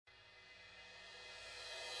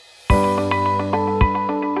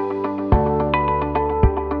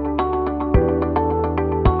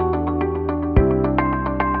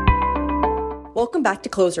Welcome back to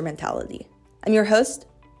Closer Mentality. I'm your host,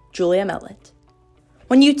 Julia Mellett.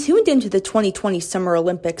 When you tuned into the 2020 Summer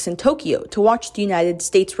Olympics in Tokyo to watch the United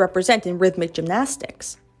States represent in rhythmic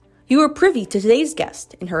gymnastics, you were privy to today's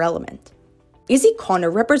guest in her element. Izzy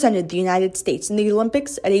represented the United States in the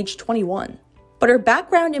Olympics at age 21, but her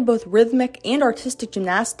background in both rhythmic and artistic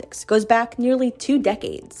gymnastics goes back nearly 2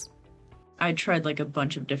 decades. I tried a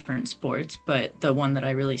bunch of different sports, but the one that I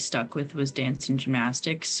really stuck with was dance and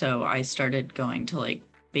gymnastics. So I started going to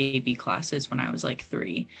baby classes when I was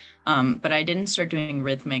 3. But I didn't start doing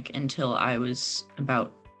rhythmic until I was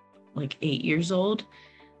about 8 years old.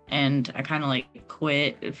 And I kind of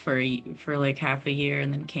quit for half a year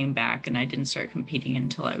and then came back, and I didn't start competing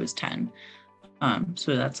until I was 10.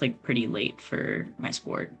 So that's pretty late for my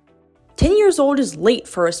sport. 10 years old is late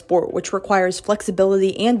for a sport which requires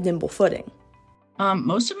flexibility and nimble footing.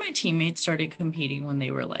 Most of my teammates started competing when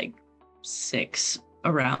they were 6,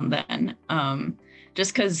 around then.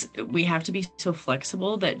 Just because we have to be so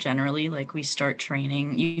flexible that generally you start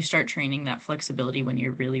training that flexibility when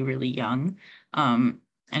you're really, really young. And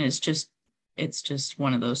it's just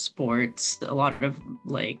one of those sports. A lot of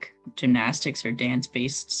gymnastics or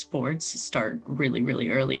dance-based sports start really, really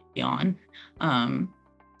early on.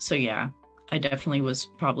 So yeah, I definitely was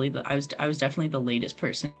I was definitely the latest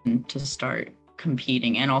person to start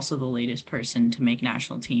competing, and also the latest person to make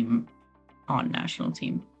national team.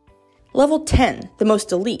 Level 10, the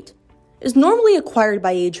most elite, is normally acquired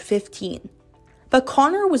by age 15, but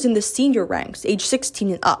Connor was in the senior ranks age 16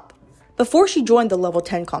 and up before she joined the level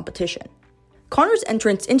 10 competition. Connor's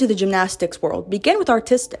entrance into the gymnastics world began with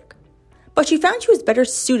artistic, but she found she was better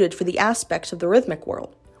suited for the aspects of the rhythmic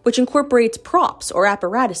world, which incorporates props or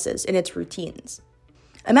apparatuses in its routines.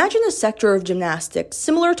 Imagine a sector of gymnastics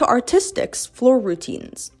similar to artistic's floor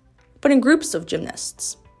routines, but in groups of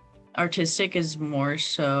gymnasts. Artistic is more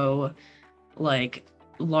so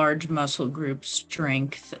large muscle group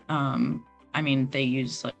strength. They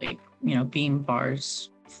use beam, bars,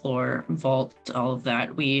 floor, vault, all of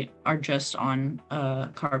that. We are just on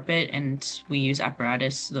carpet, and we use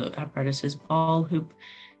apparatus. The apparatus is ball, hoop,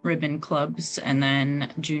 ribbon, clubs, and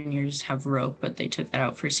then juniors have rope, but they took that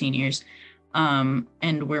out for seniors. And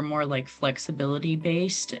we're more flexibility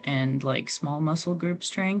based and small muscle group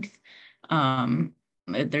strength.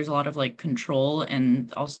 There's a lot of control,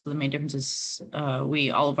 and also the main difference is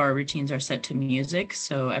all of our routines are set to music,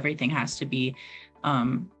 so everything has to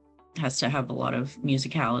have a lot of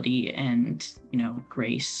musicality and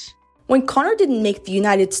grace. When Connor didn't make the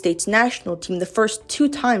United States national team the first 2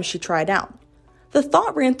 times she tried out, the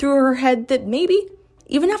thought ran through her head that maybe,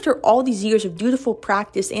 even after all these years of dutiful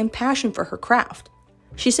practice and passion for her craft,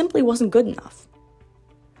 she simply wasn't good enough.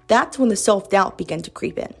 That's when the self-doubt began to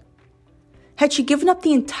creep in. Had she given up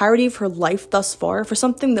the entirety of her life thus far for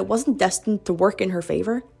something that wasn't destined to work in her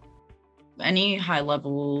favor? Any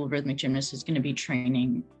high-level rhythmic gymnast is going to be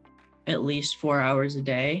training at least 4 hours a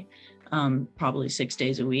day, probably 6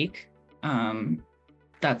 days a week.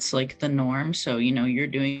 That's the norm. So, you're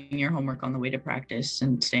doing your homework on the way to practice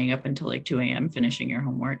and staying up until 2 a.m. finishing your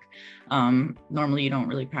homework. Normally you don't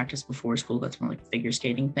really practice before school. That's more a figure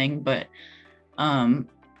skating thing, but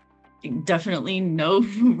definitely no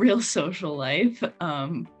real social life.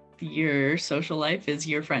 Your social life is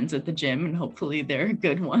your friends at the gym, and hopefully they're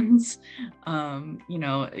good ones.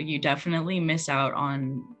 You definitely miss out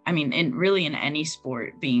on, in any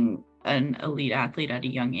sport, being an elite athlete at a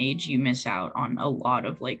young age, you miss out on a lot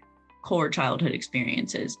of core childhood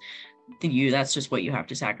experiences. That's just what you have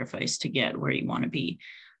to sacrifice to get where you want to be.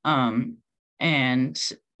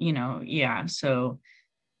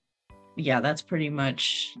 That's pretty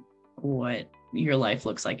much what your life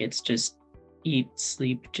looks like. It's just eat,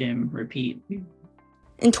 sleep, gym, repeat.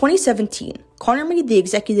 In 2017, Connor made the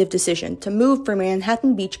executive decision to move from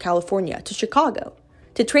Manhattan Beach, California to Chicago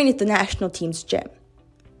to train at the national team's gym.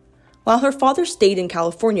 While her father stayed in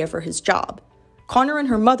California for his job, Connor and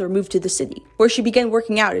her mother moved to the city, where she began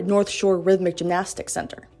working out at North Shore Rhythmic Gymnastics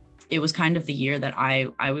Center. It was kind of the year that I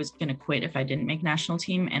was going to quit if I didn't make national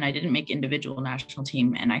team, and I didn't make individual national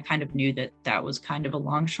team, and I kind of knew that was kind of a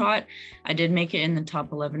long shot. I did make it in the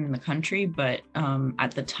top 11 in the country, but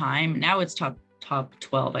at the time, now it's top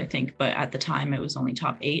 12, I think, but at the time it was only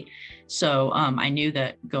top 8. So I knew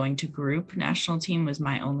that going to group national team was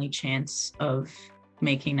my only chance of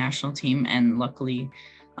making national team, and luckily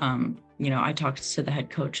I talked to the head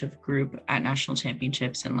coach of group at national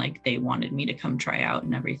championships, and they wanted me to come try out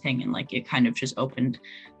and everything, and it kind of just opened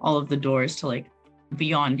all of the doors to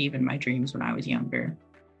beyond even my dreams when I was younger.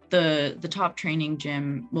 The top training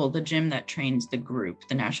gym, the gym that trains the group,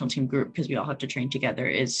 the national team group, because we all have to train together,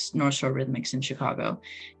 is North Shore Rhythmics in Chicago.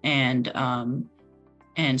 And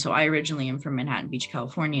And so I originally am from Manhattan Beach,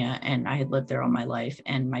 California, and I had lived there all my life.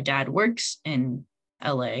 And my dad works in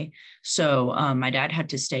LA. So my dad had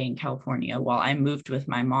to stay in California while I moved with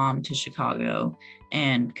my mom to Chicago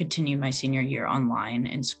and continued my senior year online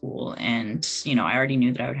in school. And, I already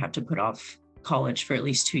knew that I would have to put off college for at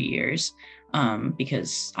least 2 years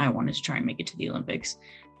because I wanted to try and make it to the Olympics.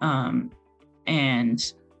 And,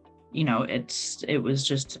 it was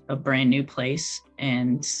just a brand new place.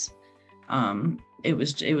 And it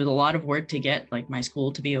was a lot of work to get like my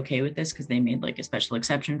school to be okay with this, because they made like a special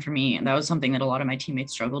exception for me. And that was something that a lot of my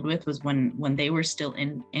teammates struggled with, was when they were still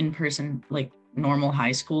in person, like normal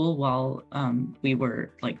high school, while we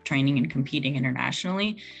were like training and competing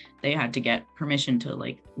internationally, they had to get permission to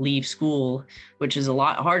like leave school, which is a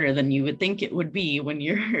lot harder than you would think it would be when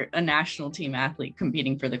you're a national team athlete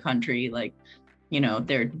competing for the country. Like,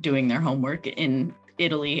 they're doing their homework in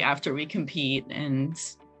Italy after we compete, and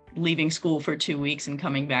leaving school for 2 weeks and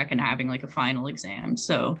coming back and having like a final exam.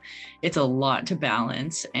 So it's a lot to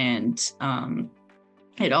balance. And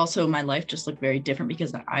it also, my life just looked very different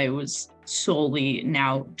because I was solely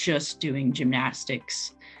now just doing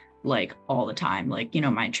gymnastics like all the time. Like,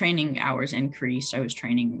 my training hours increased. I was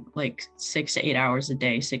training like 6 to 8 hours a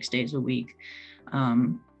day, 6 days a week,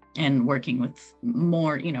 and working with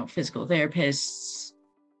more, physical therapists,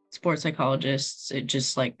 sports psychologists. It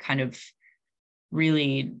just like kind of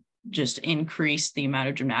really just increased the amount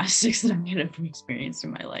of gymnastics that I'm going to experience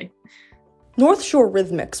in my life. North Shore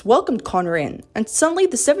Rhythmics welcomed Connor in, and suddenly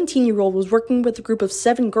the 17-year-old was working with a group of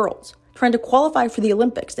 7 girls, trying to qualify for the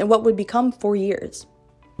Olympics in what would become 4 years.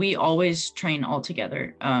 We always train all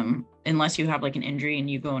together. Unless you have like an injury and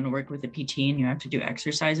you go and work with a PT and you have to do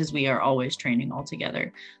exercises, we are always training all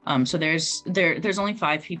together. So there's only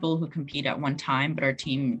 5 people who compete at one time, but our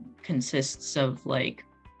team consists of like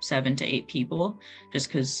 7 to 8 people, just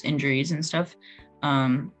because injuries and stuff.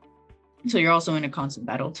 So you're also in a constant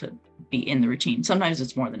battle to be in the routine. Sometimes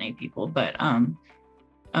it's more than 8 people, but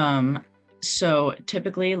so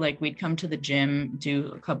typically like we'd come to the gym, do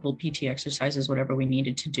a couple PT exercises, whatever we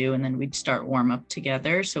needed to do, and then we'd start warm up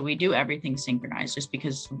together. So we do everything synchronized, just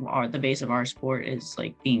because the base of our sport is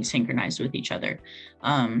like being synchronized with each other.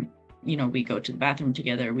 We go to the bathroom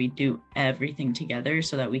together, we do everything together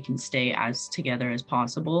so that we can stay as together as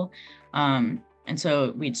possible. And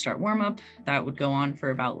so we'd start warm up, that would go on for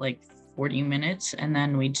about like 40 minutes. And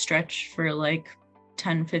then we'd stretch for like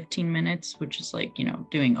 10, 15 minutes, which is like,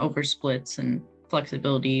 doing over splits and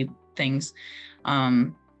flexibility things.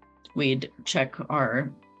 We'd check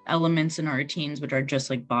our elements in our routines, which are just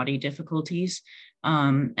like body difficulties.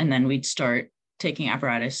 And then we'd start taking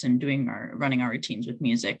apparatus and running our routines with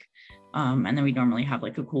music. And then we normally have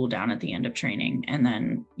like a cool down at the end of training, and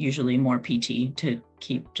then usually more PT to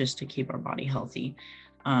keep our body healthy.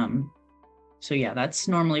 So yeah, that's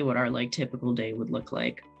normally what our like typical day would look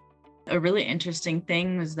like. A really interesting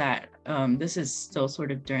thing was that this is still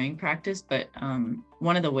sort of during practice, but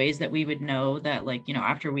one of the ways that we would know that like,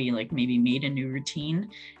 after we like maybe made a new routine,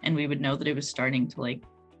 and we would know that it was starting to like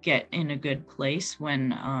get in a good place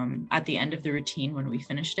when at the end of the routine, when we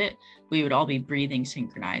finished it, we would all be breathing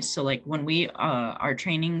synchronized. So like when we are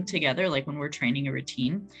training together, like when we're training a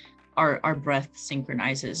routine, our breath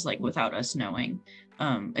synchronizes like without us knowing.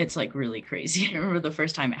 It's like really crazy. I remember the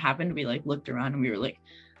first time it happened, we like looked around and we were like,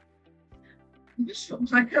 it's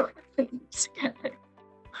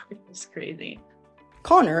crazy.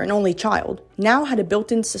 Connor, an only child, now had a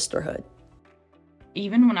built-in sisterhood.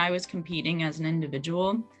 Even when I was competing as an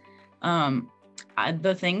individual,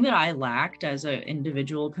 the thing that I lacked as an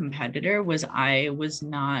individual competitor was I was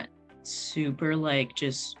not super like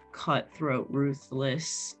just cutthroat,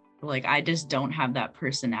 ruthless. Like I just don't have that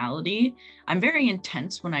personality. I'm very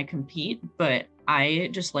intense when I compete, but I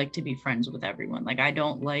just like to be friends with everyone. Like I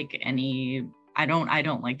don't like I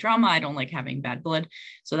don't like drama. I don't like having bad blood.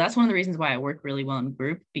 So that's one of the reasons why I work really well in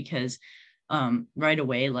group, because right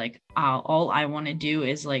away, like all I want to do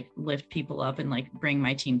is like lift people up and like bring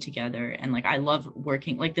my team together. And like I love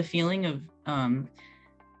working, like the feeling of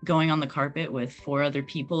going on the carpet with 4 other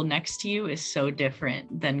people next to you is so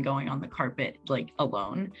different than going on the carpet like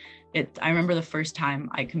alone. I remember the first time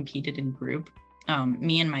I competed in group,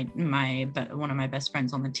 me and my one of my best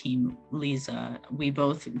friends on the team, Lisa, we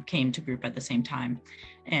both came to group at the same time,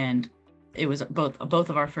 and it was both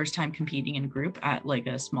of our first time competing in group at like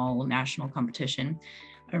a small national competition.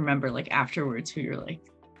 I remember like afterwards we were like,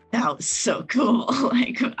 that was so cool.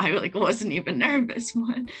 Like I like wasn't even nervous.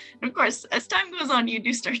 And of course, as time goes on, you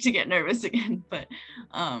do start to get nervous again. But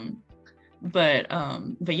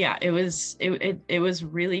yeah, it was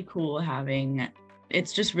really cool having.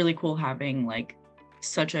 It's just really cool having like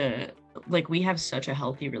such a like we have such a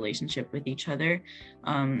healthy relationship with each other.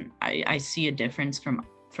 I see a difference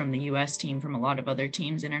from the US team, from a lot of other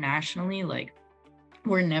teams internationally. Like,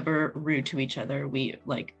 we're never rude to each other. We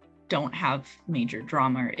like don't have major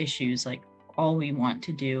drama or issues. Like, all we want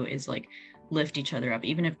to do is like lift each other up.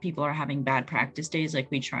 Even if people are having bad practice days,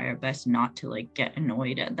 like we try our best not to like get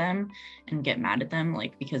annoyed at them and get mad at them,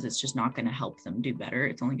 like, because it's just not going to help them do better.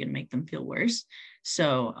 It's only going to make them feel worse.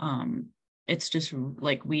 So it's just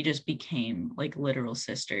like we just became like literal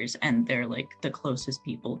sisters, and they're like the closest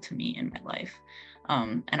people to me in my life.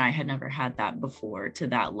 And I had never had that before to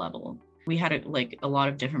that level. We had a lot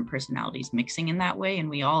of different personalities mixing in that way, and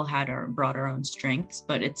we all brought our own strengths.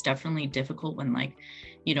 But it's definitely difficult when, like,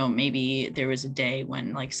 you know, maybe there was a day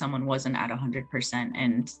when like someone wasn't at 100%,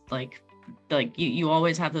 and like you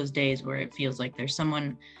always have those days where it feels like there's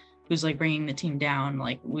someone who's like bringing the team down.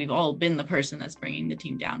 Like, we've all been the person that's bringing the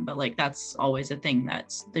team down, but like that's always a thing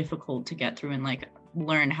that's difficult to get through, and like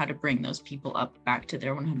learn how to bring those people up back to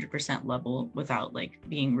their 100% level without like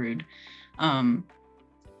being rude.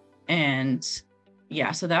 And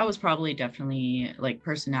yeah, so that was probably definitely like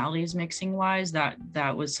personalities mixing wise, that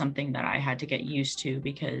was something that I had to get used to,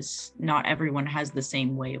 because not everyone has the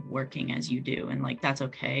same way of working as you do, and like that's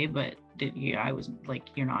okay. But I was like,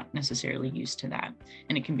 you're not necessarily used to that,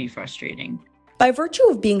 and it can be frustrating. By virtue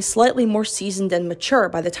of being slightly more seasoned and mature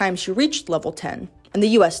by the time she reached level 10 and the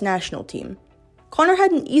US national team, Connor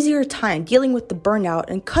had an easier time dealing with the burnout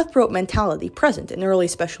and cutthroat mentality present in early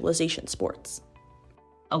specialization sports.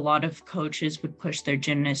 A lot of coaches would push their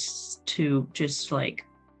gymnasts to just like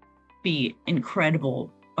be incredible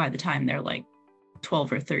by the time they're like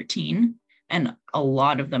 12 or 13. And a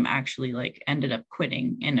lot of them actually like ended up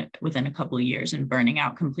quitting within a couple of years and burning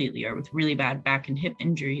out completely, or with really bad back and hip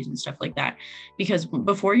injuries and stuff like that. Because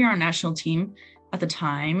before you're on national team at the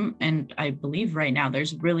time, and I believe right now,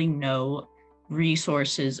 there's really no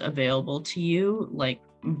resources available to you, like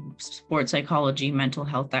sports psychology, mental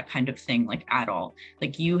health, that kind of thing, like at all.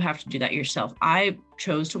 Like, you have to do that yourself. I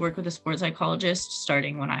chose to work with a sports psychologist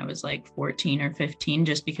starting when I was like 14 or 15,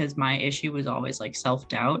 just because my issue was always like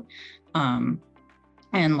self-doubt.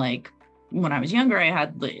 And like when I was younger,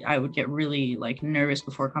 I would get really like nervous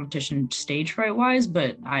before competition stage fright wise,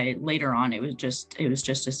 but later on it was just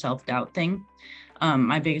a self-doubt thing.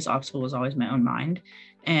 My biggest obstacle was always my own mind.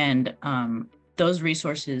 And those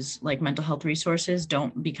resources, like mental health resources,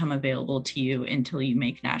 don't become available to you until you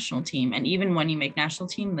make national team. And even when you make national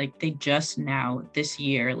team, like they just now this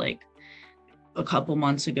year, like a couple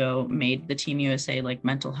months ago, made the Team USA like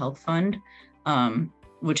mental health fund,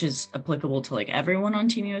 which is applicable to like everyone on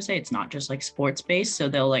Team USA. It's not just like sports based. So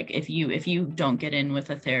they'll like, if you don't get in with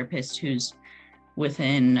a therapist who's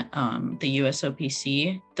within the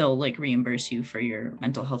USOPC, they'll like reimburse you for your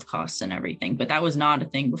mental health costs and everything. But that was not a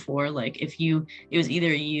thing before. Like, it was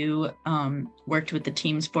either you worked with the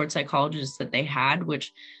team sports psychologists that they had,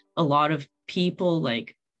 which a lot of people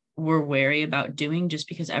like were wary about doing, just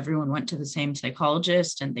because everyone went to the same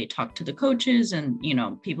psychologist and they talked to the coaches, and you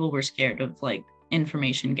know, people were scared of like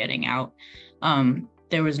information getting out.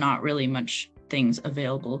 There was not really much things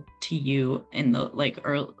available to you in the like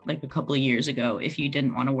a couple of years ago if you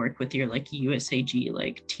didn't want to work with your like USAG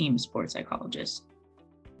like team sports psychologist.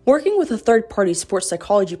 Working with a third-party sports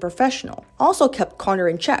psychology professional also kept Connor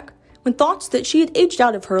in check when thoughts that she had aged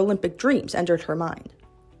out of her Olympic dreams entered her mind.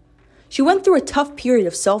 She went through a tough period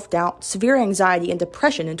of self-doubt, severe anxiety, and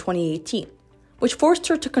depression in 2018, which forced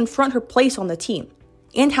her to confront her place on the team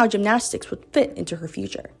and how gymnastics would fit into her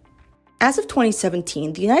future. As of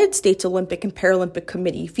 2017, the United States Olympic and Paralympic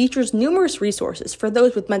Committee features numerous resources for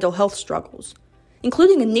those with mental health struggles,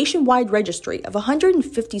 including a nationwide registry of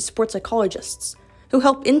 150 sports psychologists who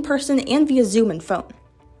help in person and via Zoom and phone.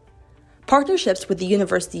 Partnerships with the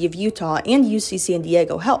University of Utah and UC San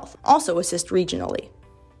Diego Health also assist regionally.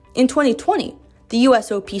 In 2020, the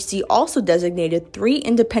USOPC also designated 3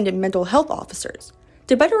 independent mental health officers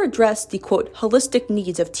to better address the, quote, holistic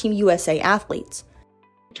needs of Team USA athletes.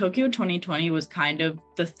 Tokyo 2020 was kind of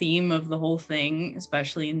the theme of the whole thing,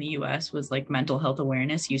 especially in the US, was like mental health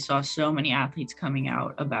awareness. You saw so many athletes coming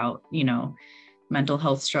out about, you know, mental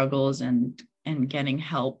health struggles and getting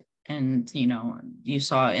help. And, you know, you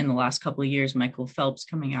saw in the last couple of years, Michael Phelps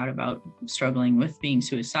coming out about struggling with being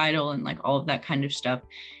suicidal and like all of that kind of stuff.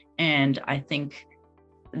 And I think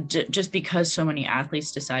just because so many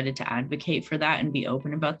athletes decided to advocate for that and be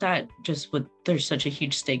open about that, there's such a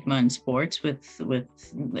huge stigma in sports with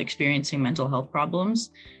experiencing mental health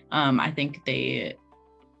problems. I think there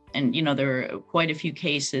were quite a few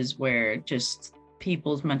cases where just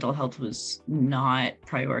people's mental health was not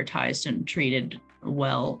prioritized and treated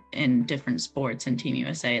well in different sports in Team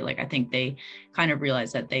USA. Like, I think they kind of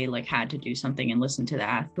realized that they like had to do something and listen to the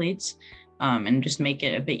athletes, and just make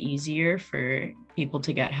it a bit easier for people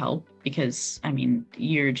to get help, because I mean,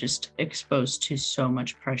 you're just exposed to so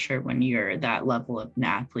much pressure when you're that level of an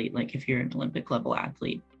athlete, like if you're an Olympic level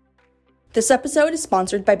athlete. This episode is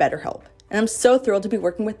sponsored by BetterHelp, and I'm so thrilled to be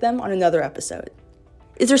working with them on another episode.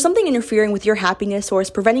 Is there something interfering with your happiness or is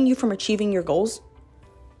preventing you from achieving your goals?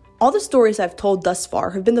 All the stories I've told thus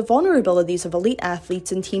far have been the vulnerabilities of elite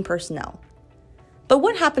athletes and team personnel. But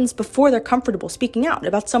what happens before they're comfortable speaking out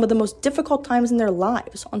about some of the most difficult times in their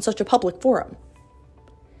lives on such a public forum?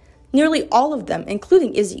 Nearly all of them,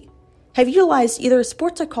 including Izzy, have utilized either a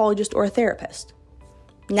sports psychologist or a therapist.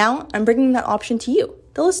 Now, I'm bringing that option to you,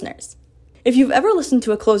 the listeners. If you've ever listened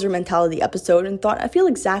to a Closer Mentality episode and thought, I feel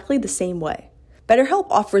exactly the same way, BetterHelp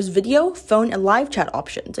offers video, phone, and live chat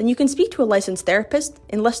options, and you can speak to a licensed therapist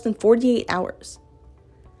in less than 48 hours.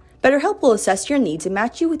 BetterHelp will assess your needs and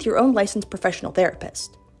match you with your own licensed professional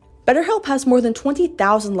therapist. BetterHelp has more than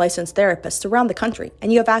 20,000 licensed therapists around the country,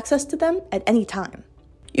 and you have access to them at any time.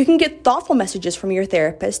 You can get thoughtful messages from your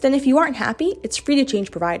therapist, and if you aren't happy, it's free to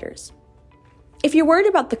change providers. If you're worried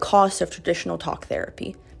about the cost of traditional talk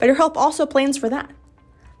therapy, BetterHelp also plans for that.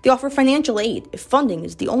 They offer financial aid if funding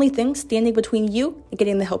is the only thing standing between you and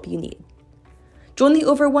getting the help you need. Join the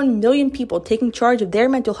over 1 million people taking charge of their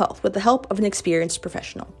mental health with the help of an experienced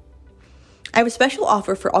professional. I have a special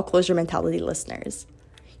offer for all Closer Mentality listeners.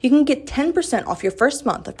 You can get 10% off your first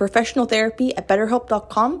month of professional therapy at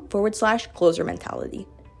betterhelp.com/Closer Mentality.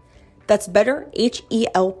 That's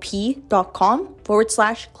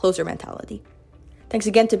betterhelp.com/Closer Mentality. Thanks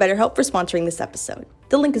again to BetterHelp for sponsoring this episode.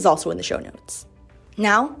 The link is also in the show notes.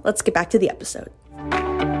 Now, let's get back to the episode.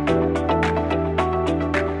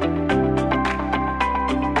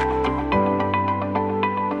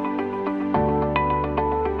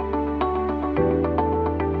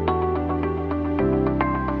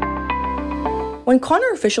 When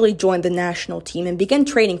Connor officially joined the national team and began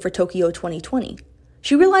training for Tokyo 2020,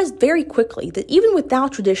 she realized very quickly that even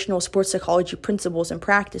without traditional sports psychology principles and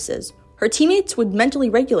practices, her teammates would mentally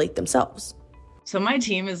regulate themselves. So my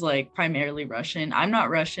team is like primarily Russian. I'm not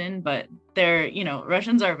Russian, but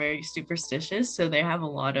Russians are very superstitious. So they have a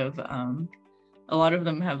lot of them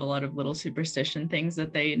have a lot of little superstition things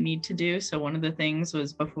that they need to do. So one of the things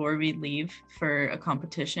was before we leave for a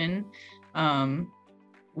competition,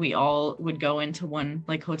 we all would go into one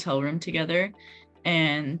like hotel room together,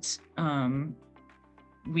 and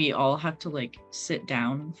we all have to like sit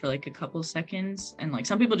down for like a couple seconds, and like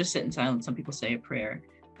some people just sit in silence, some people say a prayer,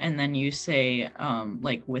 and then you say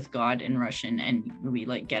like with God in Russian, and we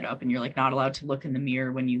like get up and you're like not allowed to look in the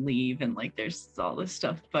mirror when you leave, and like there's all this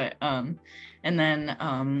stuff. But and then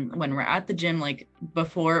when we're at the gym, like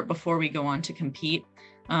before we go on to compete,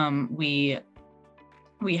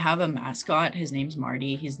 we have a mascot. His name's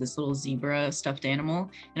Marty. He's this little zebra stuffed animal,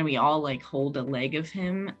 and we all like hold a leg of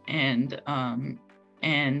him, and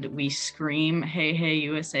we scream, "Hey, hey,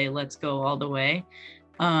 USA, let's go all the way."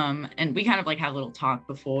 And we kind of like have a little talk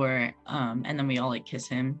before, and then we all like kiss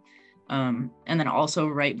him. And then also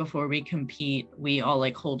right before we compete, we all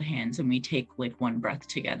like hold hands and we take like one breath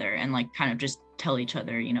together and like kind of just tell each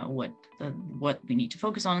other, what we need to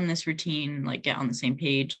focus on in this routine, like get on the same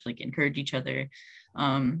page, like encourage each other.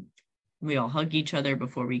 We all hug each other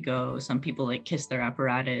before we go. Some people like kiss their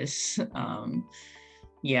apparatus. And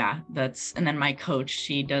then my coach,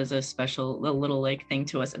 she does a little like thing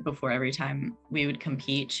to us before every time we would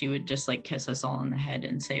compete. She would just like kiss us all on the head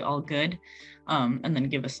and say all good, and then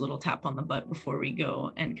give us a little tap on the butt before we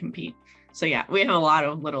go and compete. So yeah, we have a lot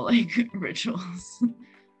of little like rituals.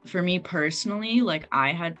 For me personally, like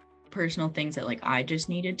I had personal things that like I just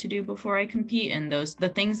needed to do before I compete, and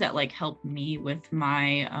the things that like help me with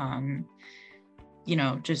my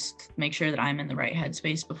just make sure that I'm in the right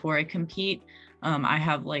headspace before I compete. I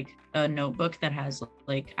have like a notebook that has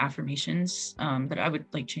like affirmations that I would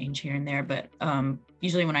like change here and there, but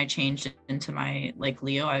usually when I changed into my like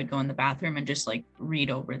Leo, I would go in the bathroom and just like read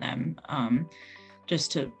over them,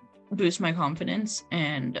 just to boost my confidence.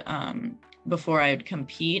 And before I would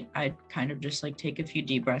compete, I'd kind of just like take a few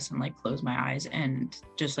deep breaths and like close my eyes and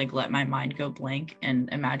just like let my mind go blank and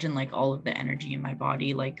imagine like all of the energy in my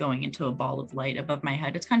body like going into a ball of light above my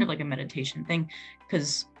head. It's kind of like a meditation thing,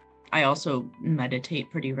 because I also meditate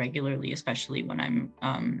pretty regularly, especially when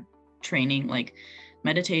I'm training. Like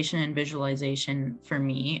meditation and visualization for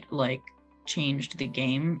me like changed the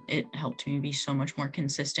game. It helped me be so much more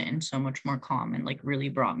consistent and so much more calm, and like really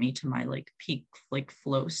brought me to my like peak like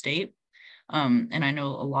flow state. And I know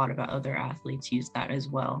a lot about other athletes use that as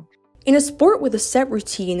well. In a sport with a set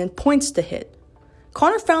routine and points to hit,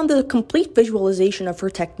 Connor found that a complete visualization of her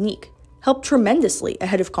technique helped tremendously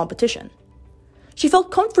ahead of competition. She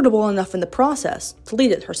felt comfortable enough in the process to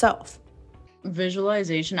lead it herself.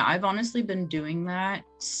 Visualization, I've honestly been doing that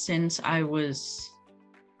since I was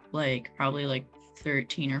probably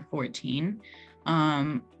 13 or 14.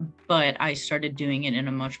 But I started doing it in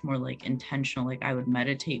a much more intentional, I would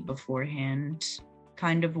meditate beforehand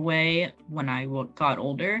kind of way when I got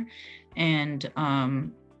older. And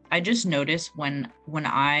I just noticed when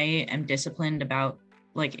I am disciplined about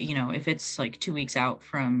if it's 2 weeks out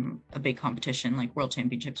from a big competition like world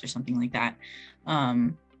championships or something like that,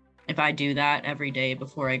 if I do that every day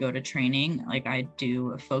before I go to training, I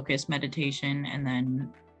do a focused meditation and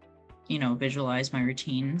then visualize my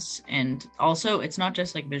routines. And also it's not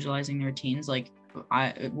just visualizing the routines.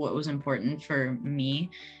 What was important for me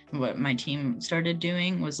and what my team started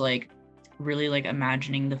doing was really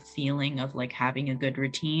imagining the feeling of having a good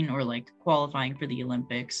routine or qualifying for the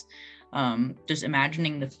Olympics. Just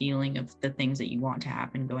imagining the feeling of the things that you want to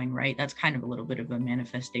happen going right. That's kind of a little bit of a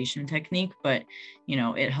manifestation technique, but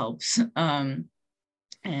it helps. So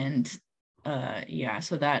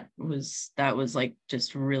that was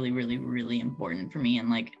just really, really, really important for me.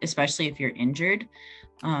 And especially if you're injured,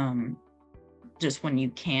 just when you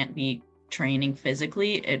can't be training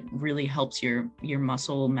physically, it really helps your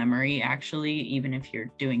muscle memory, actually, even if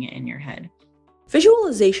you're doing it in your head.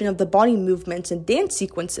 Visualization of the body movements and dance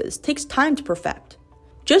sequences takes time to perfect,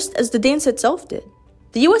 just as the dance itself did.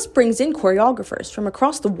 The US brings in choreographers from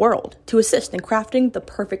across the world to assist in crafting the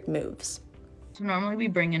perfect moves. So normally we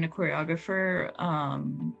bring in a choreographer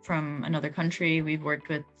from another country. We've worked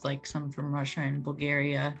with some from Russia and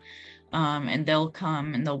Bulgaria, and they'll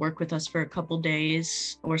come and they'll work with us for a couple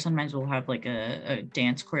days, or sometimes we'll have a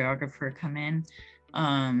dance choreographer come in.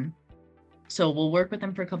 So we'll work with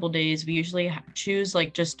them for a couple days. We usually choose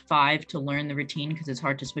just 5 to learn the routine because it's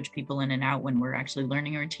hard to switch people in and out when we're actually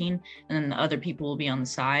learning a routine. And then the other people will be on the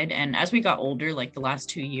side. And as we got older, the last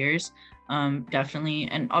 2 years, definitely,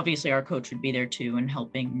 and obviously our coach would be there too and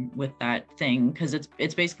helping with that thing, because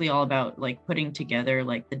it's basically all about putting together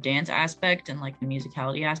the dance aspect and the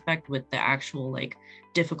musicality aspect with the actual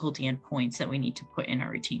difficulty and points that we need to put in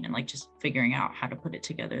our routine, and just figuring out how to put it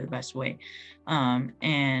together the best way.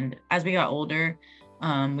 And as we got older,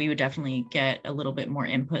 we would definitely get a little bit more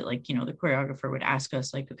input. The choreographer would ask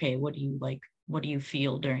us okay, what do you what do you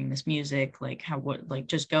feel during this music?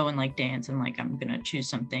 Just go and dance, and I'm gonna choose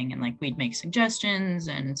something, and we'd make suggestions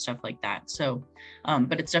and stuff like that. So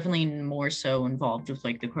but it's definitely more so involved with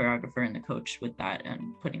the choreographer and the coach with that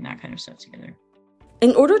and putting that kind of stuff together.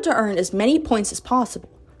 In order to earn as many points as possible,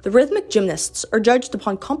 the rhythmic gymnasts are judged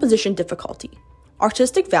upon composition difficulty,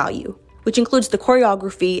 artistic value, which includes the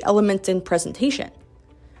choreography, elements, and presentation,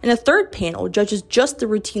 and a third panel judges just the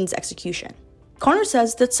routine's execution. Connor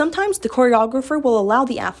says that sometimes the choreographer will allow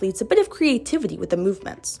the athletes a bit of creativity with the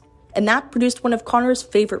movements, and that produced one of Connor's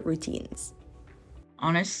favorite routines.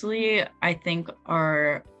 Honestly, I think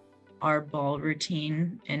our ball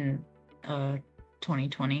routine in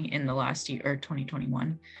 2020 in the last year, or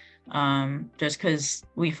 2021, just because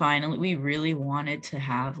we really wanted to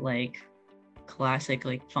have classic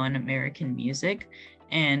fun American music.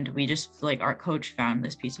 And we just our coach found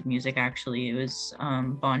this piece of music. Actually, it was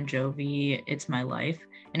Bon Jovi, It's My Life,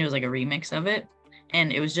 and it was a remix of it.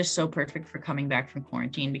 And it was just so perfect for coming back from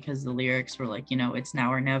quarantine, because the lyrics were it's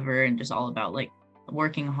now or never, and just all about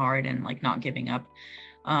working hard and not giving up.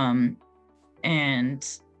 And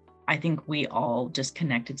I think we all just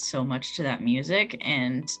connected so much to that music,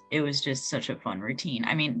 and it was just such a fun routine.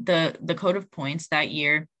 I mean, the code of points that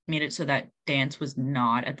year made it so that dance was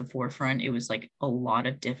not at the forefront. It was a lot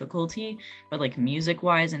of difficulty, but music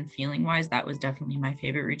wise and feeling wise, that was definitely my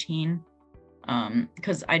favorite routine.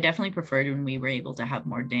 Because I definitely preferred when we were able to have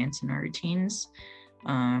more dance in our routines.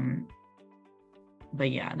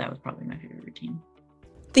 But yeah, that was probably my favorite routine.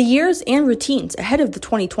 The years and routines ahead of the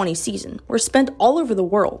 2020 season were spent all over the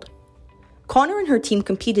world. Connor and her team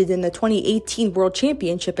competed in the 2018 World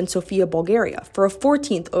Championship in Sofia, Bulgaria for a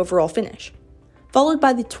 14th overall finish, followed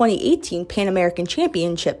by the 2018 Pan American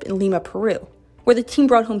Championship in Lima, Peru, where the team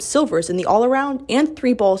brought home silvers in the all-around and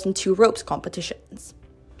 3 balls and 2 ropes competitions.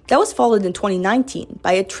 That was followed in 2019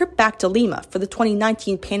 by a trip back to Lima for the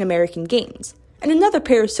 2019 Pan American Games, and another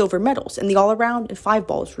pair of silver medals in the all-around and 5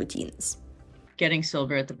 balls routines. Getting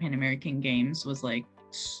silver at the Pan American Games was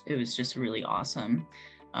it was just really awesome.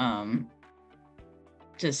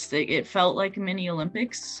 It felt like a mini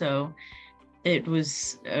Olympics, so it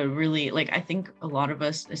was really I think a lot of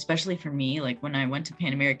us, especially for me, when I went to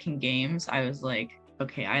Pan American Games, I was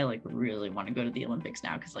okay, I like really want to go to the Olympics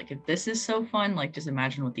now, because like if this is so fun, like just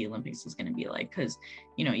imagine what the Olympics is going to be like, because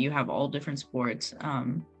you know, you have all different sports.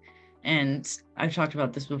 And I've talked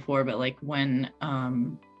about this before, but like when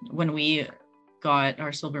we got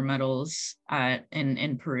our silver medals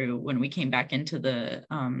in Peru, when we came back into the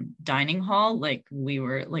dining hall, like we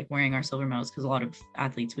were like wearing our silver medals, because a lot of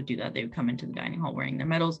athletes would do that. They would come into the dining hall wearing their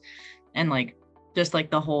medals, and like just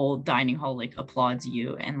like the whole dining hall like applauds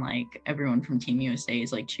you, and like everyone from Team USA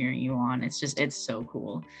is like cheering you on. It's so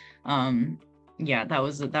cool. Yeah, that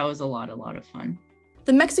was a lot of fun.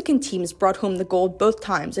 The Mexican teams brought home the gold both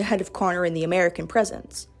times ahead of Connor in the American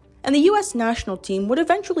presence, and the U.S. national team would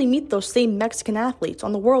eventually meet those same Mexican athletes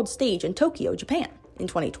on the world stage in Tokyo, Japan, in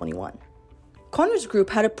 2021. Connor's group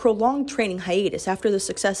had a prolonged training hiatus after the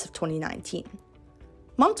success of 2019.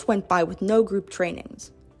 Months went by with no group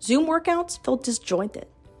trainings. Zoom workouts felt disjointed.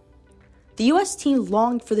 The U.S. team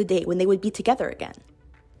longed for the day when they would be together again.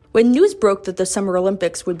 When news broke that the Summer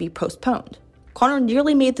Olympics would be postponed, Connor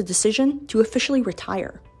nearly made the decision to officially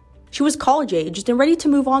retire. She was college-aged and ready to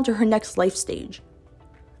move on to her next life stage.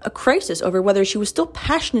 A crisis over whether she was still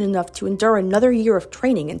passionate enough to endure another year of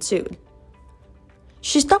training ensued.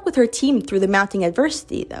 She stuck with her team through the mounting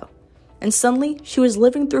adversity, though, and suddenly she was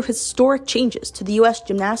living through historic changes to the U.S.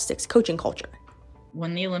 gymnastics coaching culture.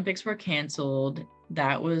 When the Olympics were canceled,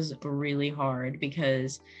 that was really hard,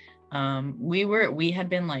 because we had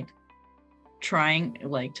been like trying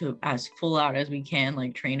like to as full out as we can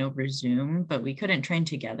like train over Zoom, but we couldn't train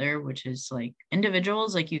together, which is like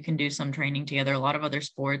individuals, like you can do some training together. A lot of other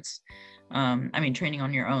sports, training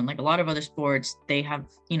on your own, like a lot of other sports, they have,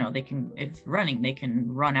 you know, they can, if running, they can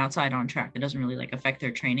run outside on track. It doesn't really like affect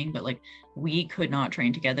their training, but like we could not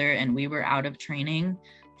train together, and we were out of training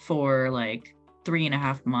for like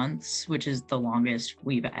 3.5 months, which is the longest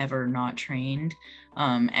we've ever not trained.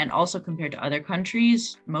 And also compared to other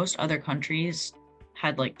countries, most other countries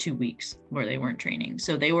had like 2 weeks where they weren't training.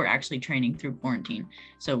 So they were actually training through quarantine.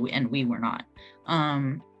 And we were not.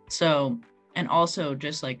 And also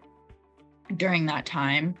just like during that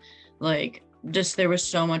time, like just there was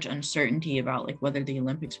so much uncertainty about like whether the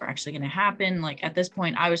Olympics were actually going to happen. Like at this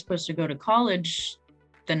point, I was supposed to go to college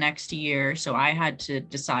the next year, so I had to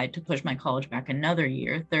decide to push my college back another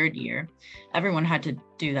year, third year. Everyone had to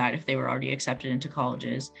do that if they were already accepted into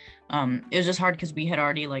colleges. It was just hard because we had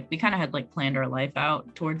already we kind of had like planned our life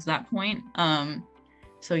out towards that point.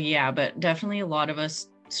 So yeah, but definitely a lot of us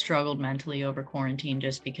struggled mentally over quarantine,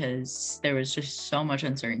 just because there was just so much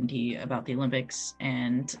uncertainty about the Olympics,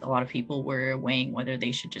 and a lot of people were weighing whether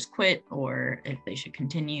they should just quit or if they should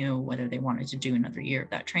continue, whether they wanted to do another year of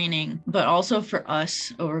that training. But also for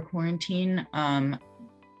us over quarantine,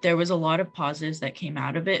 there was a lot of positives that came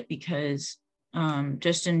out of it, because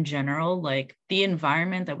just in general, like the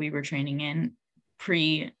environment that we were training in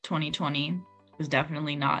pre-2020 was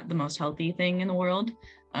definitely not the most healthy thing in the world.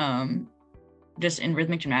 Just in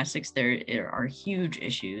rhythmic gymnastics, there are huge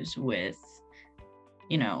issues with,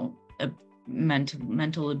 you know,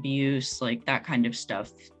 mental abuse, like that kind of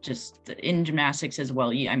stuff. Just in gymnastics as well.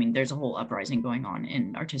 I mean, there's a whole uprising going on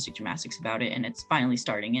in artistic gymnastics about it, and it's finally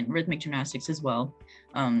starting in rhythmic gymnastics as well.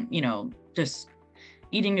 Just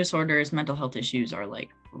eating disorders, mental health issues are like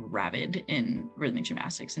rabid in rhythmic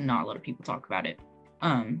gymnastics, and not a lot of people talk about it.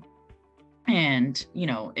 And, you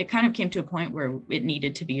know, it kind of came to a point where it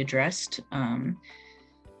needed to be addressed.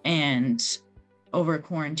 And over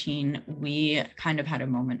quarantine, we kind of had a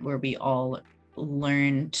moment where we all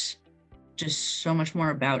learned just so much more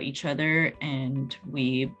about each other, and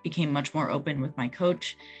we became much more open with my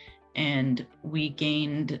coach, and we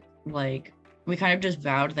gained we kind of just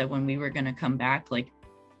vowed that when we were going to come back, like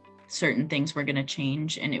certain things were going to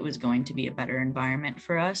change, and it was going to be a better environment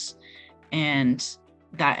for us. And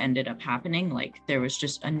that ended up happening. Like there was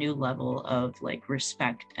just a new level of like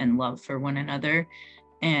respect and love for one another,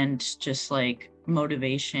 and just like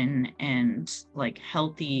motivation and like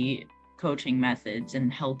healthy coaching methods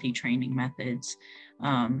and healthy training methods.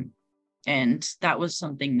 And that was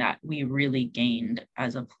something that we really gained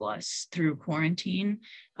as a plus through quarantine.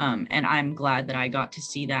 And I'm glad that I got to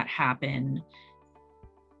see that happen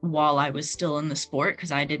while I was still in the sport,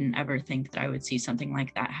 because I didn't ever think that I would see something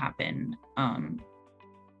like that happen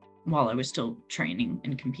while I was still training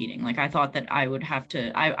and competing. Like I thought that I would have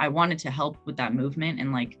to, I wanted to help with that movement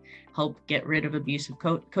and like help get rid of abusive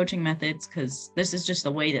coaching methods, because this is just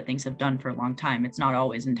the way that things have done for a long time. It's not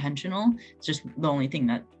always intentional. It's just the only thing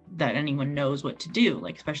that anyone knows what to do,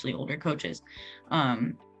 like especially older coaches.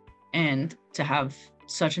 And to have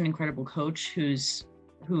such an incredible coach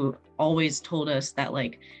who always told us that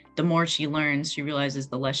like the more she learns, she realizes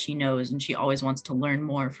the less she knows, and she always wants to learn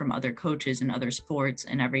more from other coaches and other sports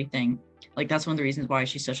and everything. Like, that's one of the reasons why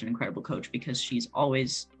she's such an incredible coach, because she's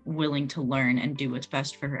always willing to learn and do what's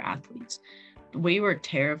best for her athletes. We were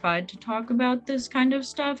terrified to talk about this kind of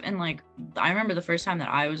stuff. And like, I remember the first time that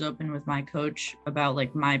I was open with my coach about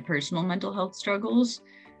like my personal mental health struggles,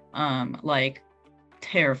 like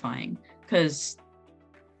terrifying, because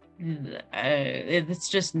it's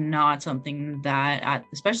just not something that,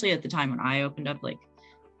 especially at the time when I opened up, like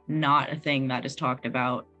not a thing that is talked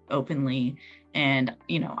about openly. And,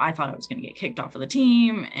 you know, I thought I was going to get kicked off of the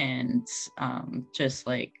team, and just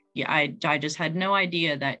like, yeah, I just had no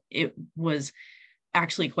idea that it was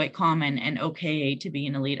actually quite common and okay to be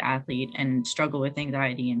an elite athlete and struggle with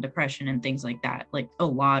anxiety and depression and things like that. Like a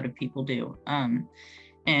lot of people do.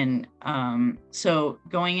 So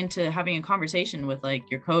going into having a conversation with like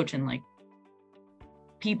your coach and like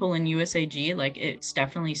people in USAG, like it's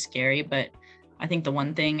definitely scary. But I think the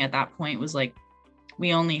one thing at that point was like,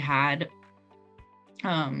 we only had,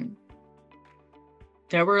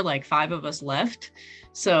 there were like 5 of us left.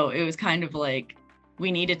 So it was kind of like,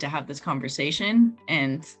 we needed to have this conversation.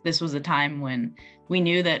 And this was a time when we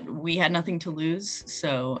knew that we had nothing to lose.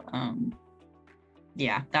 So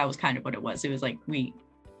yeah, that was kind of what it was. It was like, we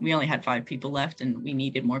only had 5 people left and we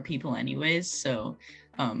needed more people anyways. So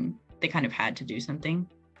they kind of had to do something.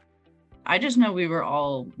 I just know we were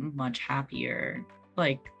all much happier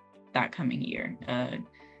like that coming year.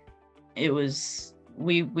 It was,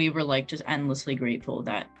 we were like just endlessly grateful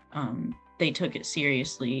that they took it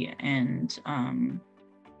seriously. And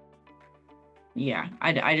yeah,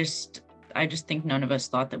 I just think none of us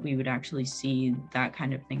thought that we would actually see that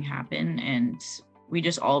kind of thing happen. And we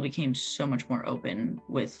just all became so much more open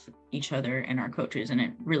with each other and our coaches, and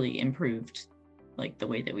it really improved like the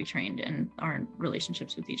way that we trained and our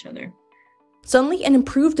relationships with each other. Suddenly, an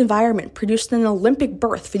improved environment produced an Olympic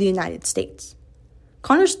berth for the United States.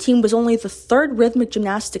 Connor's team was only the 3rd rhythmic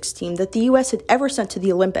gymnastics team that the U.S. had ever sent to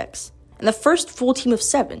the Olympics, and the first full team of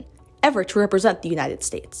 7 ever to represent the United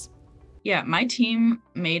States. Yeah, my team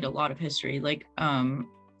made a lot of history. Like,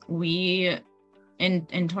 we, in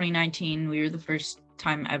 2019, we were the first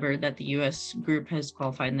time ever that the U.S. group has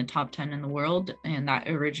qualified in the top 10 in the world, and that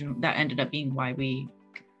ended up being why we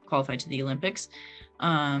qualified to the Olympics.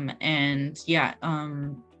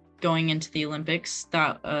 Going into the Olympics,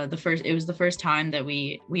 that it was the first time that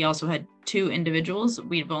we also had 2 individuals.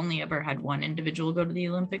 We've only ever had 1 individual go to the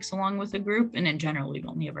Olympics along with a group, and in general, we've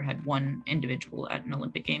only ever had 1 individual at an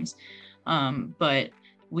Olympic Games. But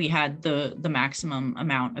we had the maximum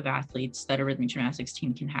amount of athletes that a rhythmic gymnastics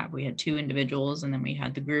team can have. We had 2 individuals, and then we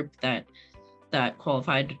had the group that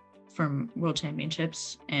qualified from World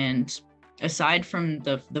Championships. And aside from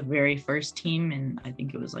the very first team, and I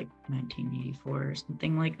think it was like 1984 or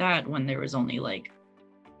something like that, when there was only like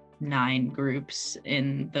 9 groups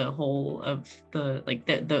in the whole of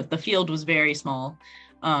the field was very small,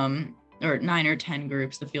 or 9 or 10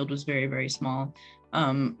 groups. The field was very, very small.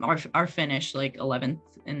 Our finish like 11th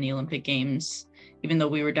in the Olympic Games, even though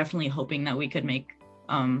we were definitely hoping that we could make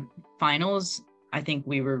finals, I think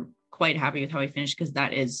we were quite happy with how we finished, because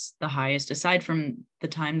that is the highest, aside from the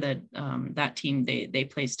time that that team they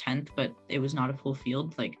placed 10th, but it was not a full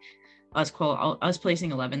field. Like us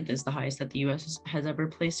placing 11th is the highest that the US has ever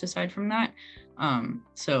placed aside from that.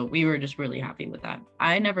 So we were just really happy with that.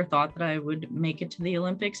 I never thought that I would make it to the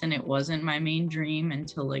Olympics, and it wasn't my main dream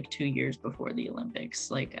until like 2 years before the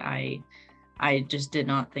Olympics. Like I just did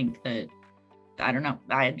not think that, I don't know,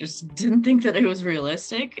 I just didn't think that it was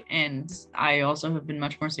realistic. And I also have been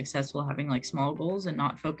much more successful having like small goals and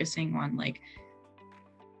not focusing on like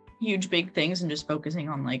huge big things, and just focusing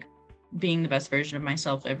on like being the best version of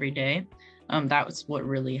myself every day. That was what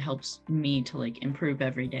really helps me to like improve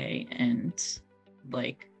every day. And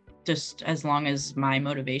like, just as long as my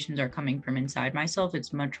motivations are coming from inside myself,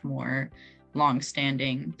 it's much more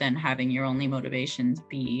long-standing than having your only motivations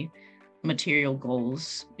be material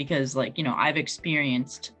goals. Because like, you know, I've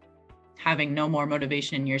experienced having no more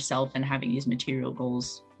motivation in yourself and having these material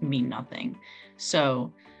goals mean nothing.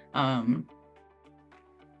 So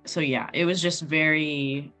yeah, it was just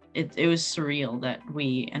very, it was surreal that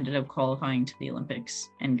we ended up qualifying to the Olympics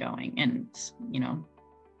and going, and, you know,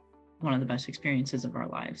 one of the best experiences of our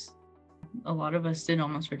lives. A lot of us did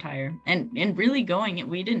almost retire, and really going,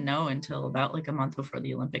 we didn't know until about like a month before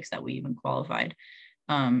the Olympics that we even qualified.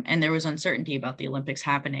 And there was uncertainty about the Olympics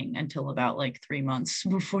happening until about like 3 months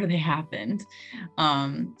before they happened.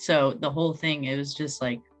 So the whole thing, it was just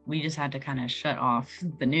like, we just had to kind of shut off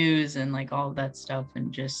the news and like all of that stuff,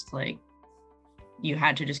 and just like, you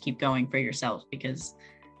had to just keep going for yourself, because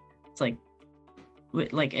it's like,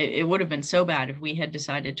 like it would have been so bad if we had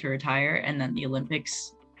decided to retire and then the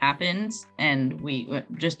Olympics happened and we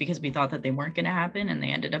just because we thought that they weren't going to happen and they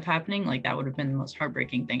ended up happening. Like that would have been the most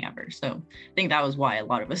heartbreaking thing ever. So I think that was why a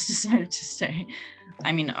lot of us decided to stay.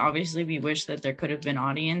 I mean, obviously we wish that there could have been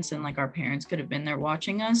audience and like our parents could have been there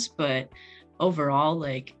watching us, but overall,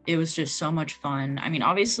 like it was just so much fun. I mean,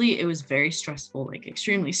 obviously it was very stressful, like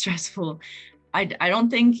extremely stressful. I don't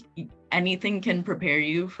think anything can prepare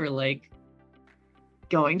you for like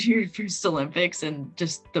going to your first Olympics and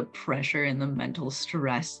just the pressure and the mental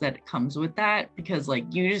stress that comes with that, because like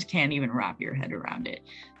you just can't even wrap your head around it.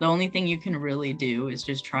 The only thing you can really do is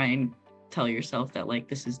just try and tell yourself that like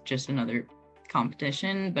this is just another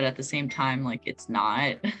competition, but at the same time like it's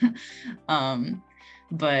not.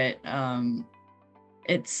 but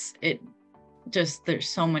it just, there's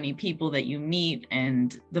so many people that you meet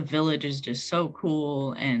and the village is just so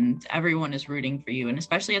cool and everyone is rooting for you. And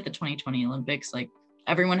especially at the 2020 Olympics, like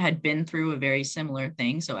everyone had been through a very similar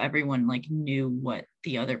thing, so everyone like knew what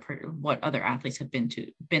other athletes had been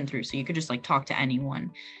through, so you could just like talk to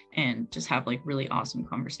anyone and just have like really awesome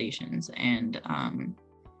conversations. And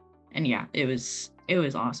yeah, it was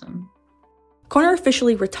awesome. Connor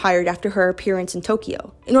officially retired after her appearance in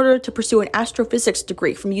Tokyo in order to pursue an astrophysics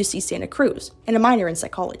degree from UC Santa Cruz and a minor in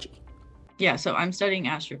psychology. Yeah, so I'm studying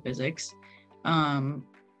astrophysics.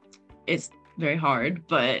 It's very hard,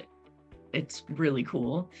 but it's really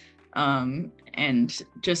cool. And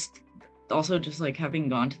just like having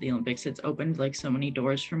gone to the Olympics, it's opened like so many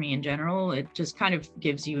doors for me in general. It just kind of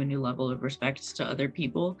gives you a new level of respect to other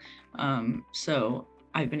people. So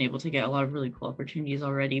I've been able to get a lot of really cool opportunities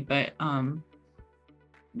already, but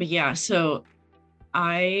yeah, so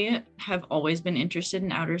I have always been interested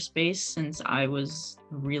in outer space since I was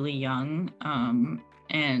really young.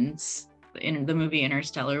 And in the movie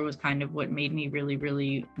Interstellar was kind of what made me really,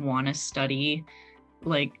 really want to study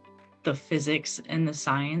like the physics and the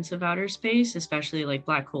science of outer space, especially like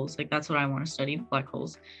black holes. Like that's what I want to study, black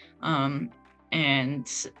holes. And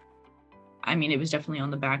I mean, it was definitely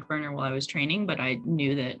on the back burner while I was training, but I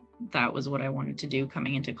knew that that was what I wanted to do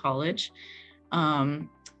coming into college.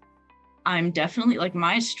 I'm definitely like,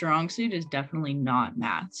 my strong suit is definitely not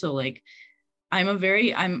math. So like,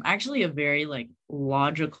 I'm actually a very like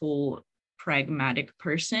logical, pragmatic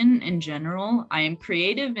person in general. I am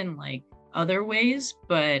creative in like other ways,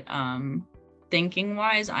 but thinking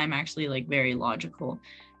wise, I'm actually like very logical.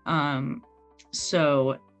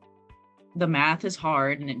 So the math is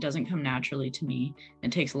hard and it doesn't come naturally to me.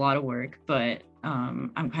 It takes a lot of work, but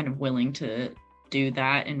I'm kind of willing to do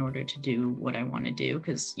that in order to do what I want to do,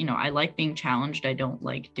 because you know, I like being challenged. I don't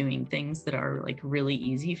like doing things that are like really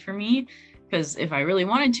easy for me, because if I really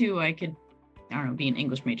wanted to, I could, I don't know, be an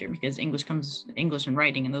English major, because English and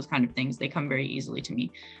writing and those kind of things, they come very easily to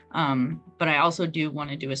me. But I also do want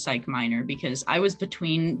to do a psych minor, because I was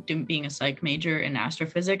between being a psych major and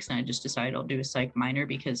astrophysics, and I just decided I'll do a psych minor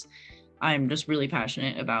because I'm just really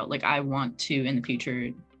passionate about, like, I want to in the future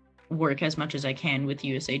work as much as I can with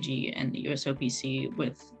USAG and the USOPC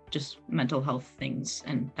with just mental health things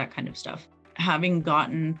and that kind of stuff. Having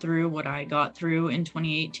gotten through what I got through in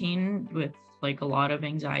 2018 with like a lot of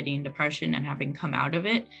anxiety and depression, and having come out of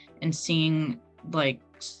it and seeing like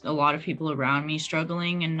a lot of people around me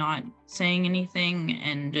struggling and not saying anything,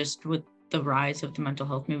 and just with the rise of the mental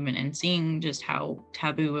health movement and seeing just how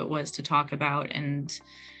taboo it was to talk about, and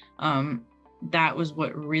that was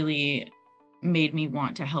what really made me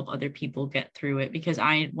want to help other people get through it, because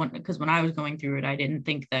when I was going through it, I didn't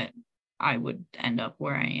think that I would end up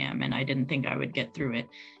where I am, and I didn't think I would get through it.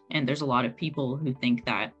 And there's a lot of people who think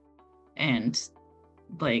that, and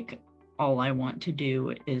like all I want to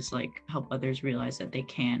do is like help others realize that they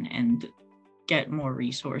can, and get more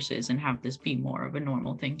resources, and have this be more of a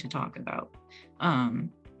normal thing to talk about.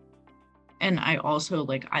 And I also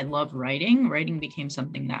like, I love writing. Writing became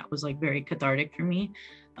something that was like very cathartic for me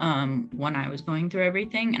when I was going through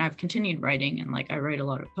everything. And I've continued writing, and like I write a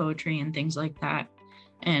lot of poetry and things like that.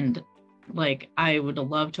 And like I would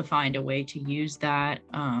love to find a way to use that.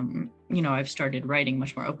 You know, I've started writing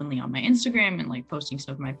much more openly on my Instagram and like posting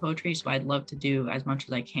some of my poetry. So I'd love to do as much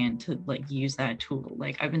as I can to like use that tool.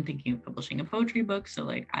 Like I've been thinking of publishing a poetry book. So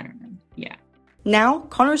like, I don't know. Yeah. Now,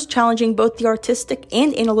 Connor's challenging both the artistic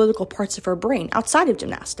and analytical parts of her brain outside of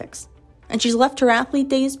gymnastics, and she's left her athlete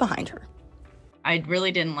days behind her. I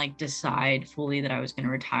really didn't like decide fully that I was going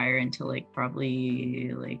to retire until like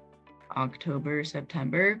probably like October,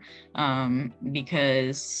 September,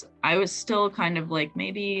 because I was still kind of like,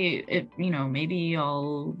 maybe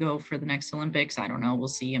I'll go for the next Olympics. I don't know. We'll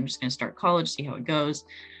see. I'm just going to start college, see how it goes.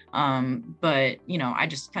 But, you know, I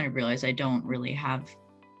just kind of realized I don't really have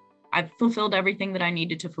I've fulfilled everything that I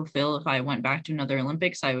needed to fulfill. If I went back to another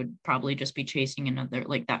Olympics, I would probably just be chasing another,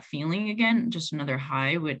 like that feeling again, just another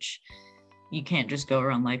high, which you can't just go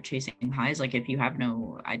around life chasing highs. Like if you have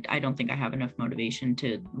I don't think I have enough motivation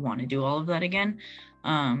to want to do all of that again.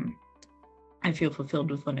 I feel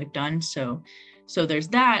fulfilled with what I've done. So there's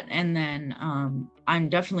that. And then I'm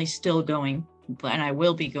definitely still going, and I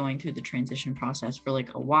will be going through the transition process for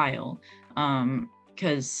like a while.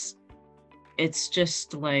 Because it's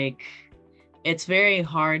just like, it's very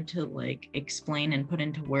hard to like explain and put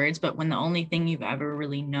into words, but when the only thing you've ever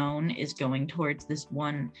really known is going towards this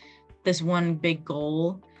one big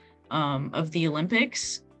goal of the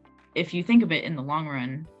Olympics, if you think of it in the long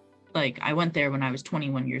run, like I went there when I was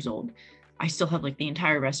 21 years old. I still have like the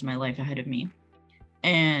entire rest of my life ahead of me.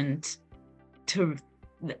 And to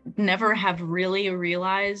never have really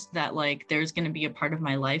realized that like there's going to be a part of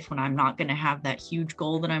my life when I'm not going to have that huge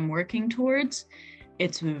goal that I'm working towards,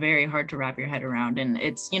 it's very hard to wrap your head around. And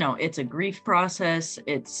it's, you know, it's a grief process.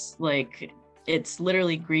 It's like, it's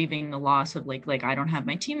literally grieving the loss of like I don't have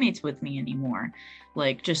my teammates with me anymore.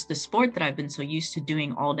 Like just the sport that I've been so used to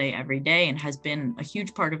doing all day, every day, and has been a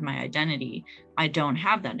huge part of my identity. I don't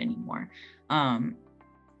have that anymore.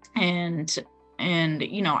 And,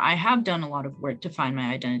 you know, I have done a lot of work to find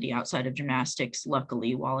my identity outside of gymnastics,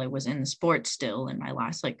 luckily, while I was in the sport still in my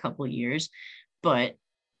last like couple of years, but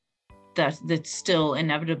that's still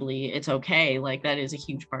inevitably, it's okay. Like that is a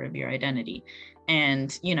huge part of your identity.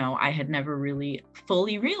 And, you know, I had never really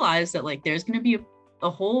fully realized that like there's going to be a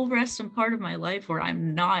whole rest and part of my life where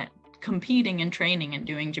I'm not competing and training and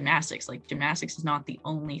doing gymnastics. Like gymnastics is not the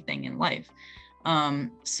only thing in life.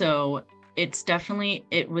 So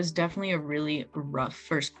it was definitely a really rough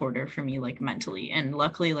first quarter for me, like mentally. And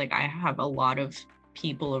luckily, like I have a lot of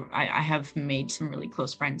people, I have made some really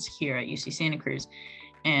close friends here at UC Santa Cruz,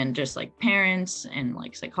 and just like parents and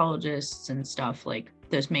like psychologists and stuff, like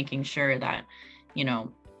just making sure that, you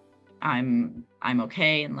know, I'm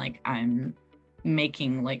okay, and like I'm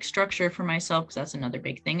making like structure for myself, because that's another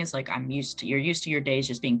big thing is like you're used to your days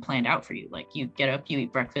just being planned out for you. Like you get up, you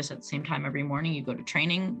eat breakfast at the same time every morning, you go to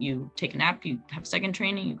training, you take a nap, you have second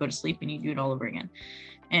training, you go to sleep, and you do it all over again.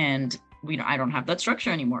 And I don't have that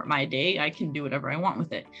structure anymore. My day, I can do whatever I want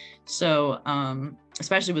with it. So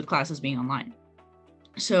especially with classes being online.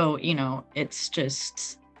 So, you know, it's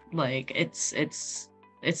just like it's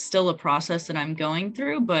still a process that I'm going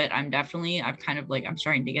through, but I'm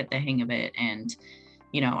starting to get the hang of it. And,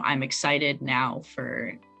 you know, I'm excited now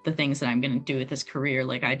for the things that I'm going to do with this career.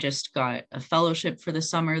 Like I just got a fellowship for the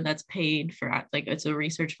summer that's paid for, like, it's a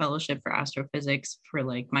research fellowship for astrophysics for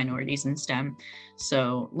like minorities in STEM.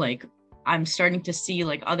 So like, I'm starting to see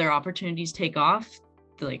like other opportunities take off,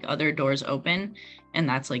 like other doors open. And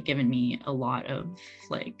that's like given me a lot of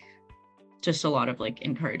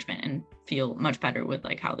encouragement, and feel much better with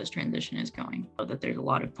like how this transition is going. So that there's a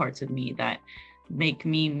lot of parts of me that make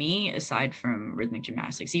me aside from rhythmic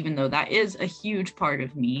gymnastics, even though that is a huge part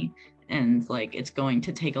of me. And like, it's going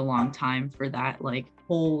to take a long time for that like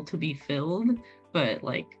hole to be filled, but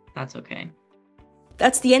like, that's okay.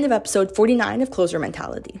 That's the end of episode 49 of Closer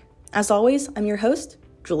Mentality. As always, I'm your host,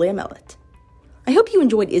 Julia Mellett. I hope you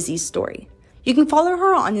enjoyed Izzy's story. You can follow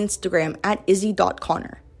her on Instagram at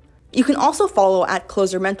izzy.connor. You can also follow at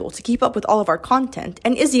Closer Mental to keep up with all of our content,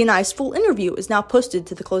 and Izzy and I's full interview is now posted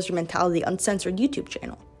to the Closer Mentality Uncensored YouTube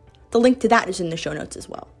channel. The link to that is in the show notes as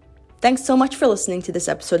well. Thanks so much for listening to this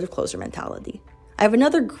episode of Closer Mentality. I have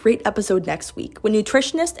another great episode next week when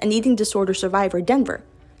nutritionist and eating disorder survivor Denver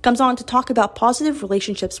comes on to talk about positive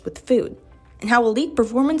relationships with food and how elite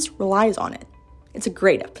performance relies on it. It's a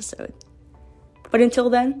great episode. But until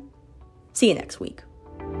then, see you next week.